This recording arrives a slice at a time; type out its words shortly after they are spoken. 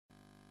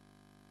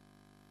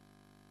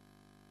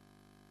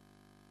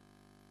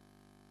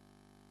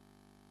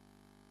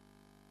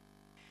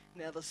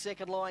Now the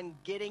second line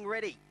getting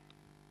ready.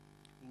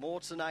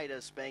 Mortinator,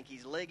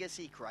 Spanky's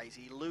Legacy,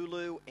 Crazy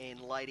Lulu and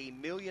Lady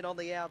Million on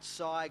the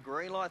outside.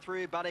 Green light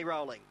through, Bunny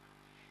rolling.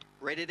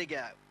 Ready to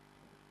go.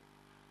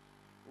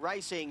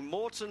 Racing,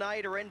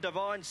 Mortinator and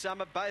Divine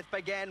Summit both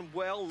began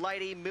well.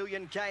 Lady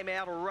Million came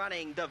out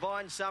running.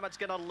 Divine Summit's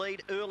going to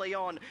lead early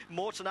on.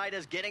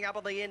 Mortinator's getting up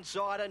on the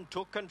inside and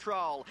took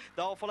control.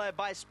 They'll followed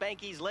by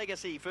Spanky's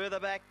Legacy. Further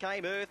back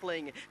came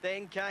Earthling.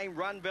 Then came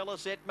Run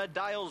Velocet.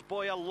 Medale's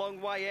Boy a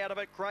long way out of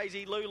it.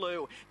 Crazy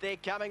Lulu. They're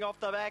coming off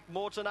the back.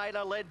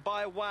 Mortinator led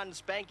by one.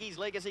 Spanky's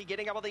Legacy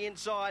getting up on the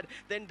inside.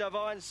 Then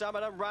Divine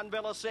Summit and Run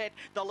Velocet.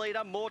 The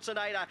leader,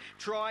 Mortinator,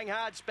 trying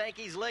hard.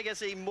 Spanky's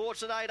Legacy.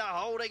 Mortinator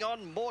holding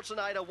on.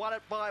 Mortinator won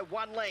it by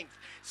 1 length.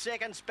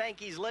 Second,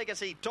 Spanky's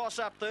Legacy. Toss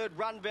up third,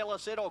 Run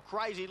Velocet or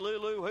Crazy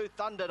Lulu, who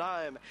thundered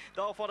home.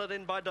 They'll followed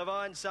in by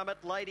Divine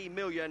Summit, Lady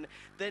Million.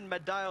 Then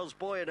Medale's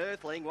Boy and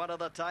Earthling, one of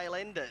the tail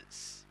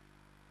enders.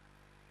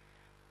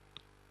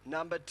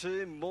 Number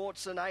 2,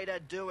 Mortinator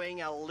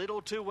doing a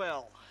little too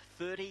well.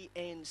 30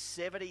 and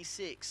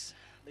 76.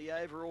 The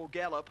overall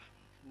gallop.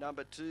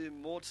 Number 2,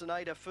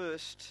 Mortinator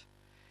first.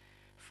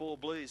 4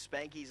 Blues,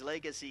 Spanky's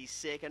Legacy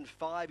second.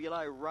 5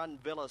 Yellow, Run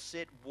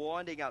Velocet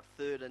winding up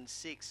third, and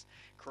 6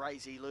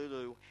 Crazy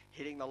Lulu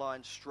hitting the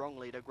line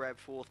strongly to grab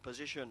 4th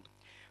position.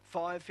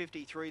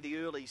 5:53 the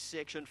early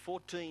section,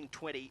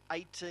 14:20,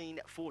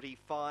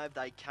 18:45.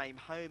 They came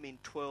home in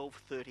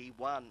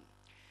 12:31.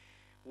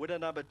 Winner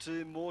number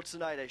 2,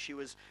 Mortinator. She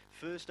was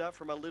first up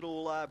from a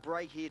little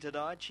break here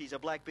tonight. She's a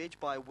black bitch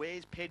by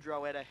Where's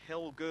Pedro at a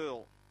Hell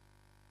Girl,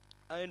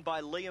 owned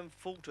by Liam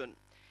Fulton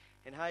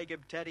and Hagen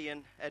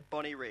Tadian at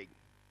Bonnie-Rig,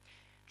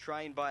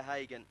 trained by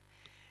Hagen.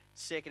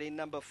 Second in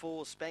number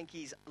 4,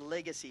 Spanky's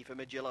Legacy for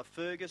Magilla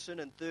Ferguson,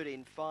 and third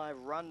in 5,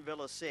 Run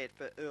Velocet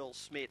for Earl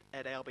Smith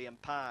at Albion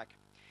Park.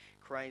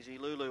 Crazy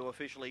Lulu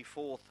officially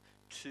 4th,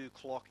 2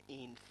 clock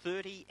in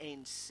 30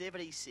 and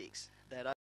 76. That